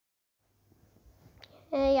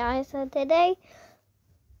Hey guys, so today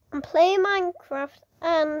I'm playing Minecraft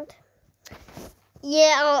and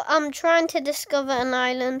I'm trying to discover an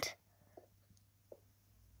island.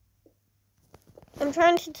 I'm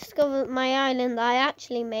trying to discover my island that I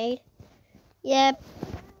actually made. Yeah,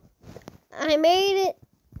 I made it.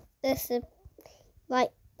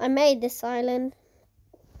 I made this island.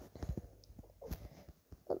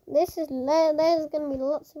 There's gonna be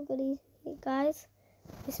lots of goodies here, guys.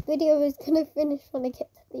 This video is gonna finish when I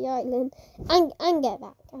get to the island and get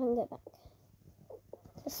back.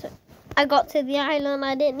 I got to the island.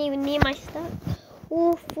 I didn't even need my stuff.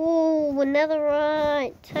 Ooh,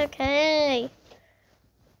 netherite. Okay.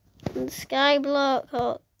 And the sky block.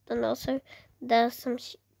 Oh, and also there's some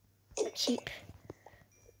sheep.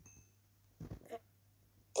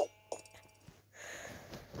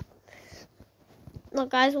 Look,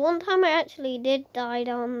 guys. One time I actually did die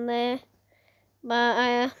down there,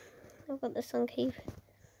 but I've got the sun cave.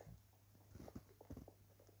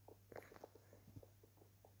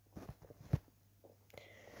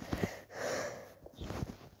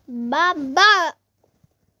 Baba.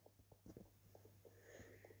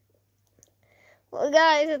 Well,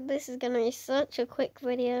 guys, this is gonna be such a quick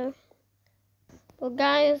video. Well,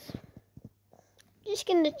 guys, I'm just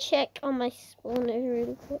gonna check on my spawners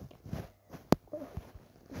really quick.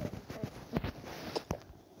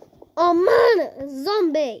 Oh man, a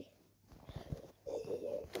zombie!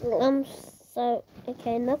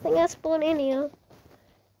 Okay, nothing has spawned in here.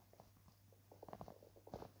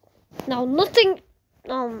 No, nothing.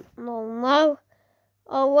 No.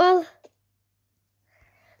 Oh well.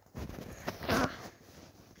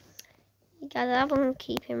 You guys have to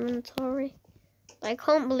keep inventory. I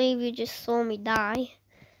can't believe you just saw me die.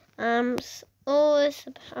 I'm supposed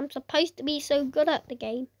to be so good at the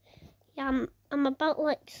game. Yeah, I'm about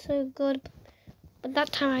like so good, but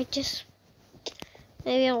that time I just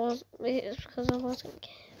maybe it's because I wasn't.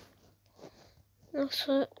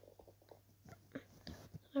 Also,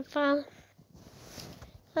 I found.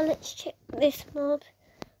 Now let's check this mod.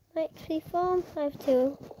 XP farm. I have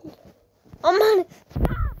two. Oh man!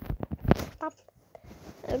 Stop.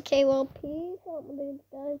 Okay, well, peace out,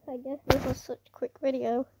 guys. I guess this was such a quick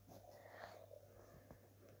video.